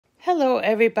Hello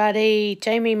everybody,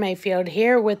 Jamie Mayfield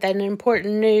here with an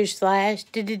important news flash.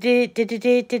 This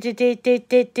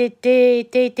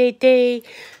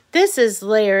is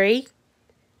Larry.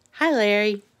 Hi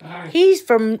Larry. Hi. He's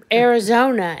from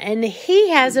Arizona and he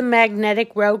has a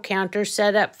magnetic row counter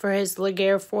set up for his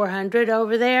Laguerre 400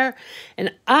 over there.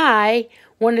 And I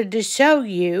wanted to show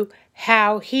you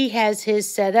how he has his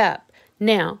set up.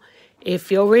 Now, if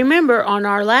you'll remember on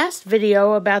our last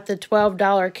video about the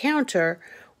 $12 counter,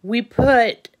 we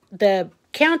put the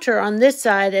counter on this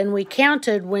side and we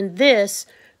counted when this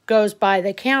goes by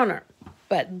the counter.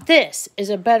 But this is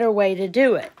a better way to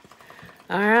do it.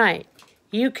 All right.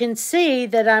 You can see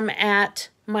that I'm at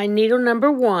my needle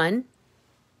number 1.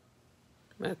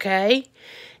 Okay.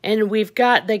 And we've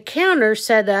got the counter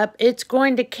set up. It's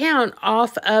going to count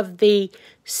off of the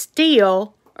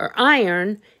steel or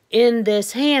iron in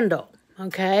this handle.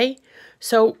 Okay.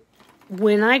 So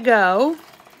when I go,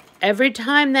 every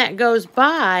time that goes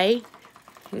by,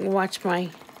 watch my...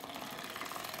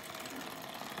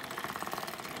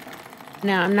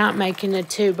 Now, I'm not making a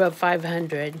tube of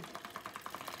 500.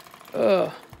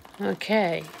 Oh,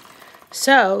 okay.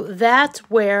 So, that's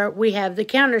where we have the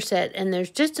counter set. And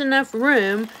there's just enough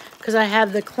room, because I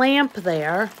have the clamp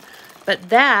there. But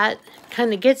that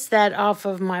kind of gets that off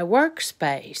of my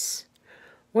workspace.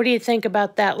 What do you think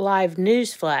about that live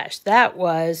news flash? That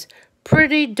was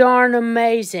pretty darn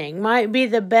amazing. Might be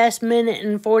the best minute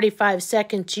and 45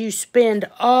 seconds you spend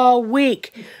all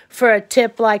week for a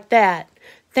tip like that.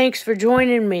 Thanks for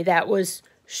joining me. That was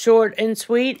short and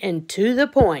sweet and to the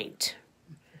point.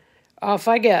 Off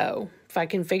I go. If I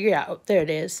can figure out. There it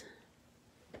is.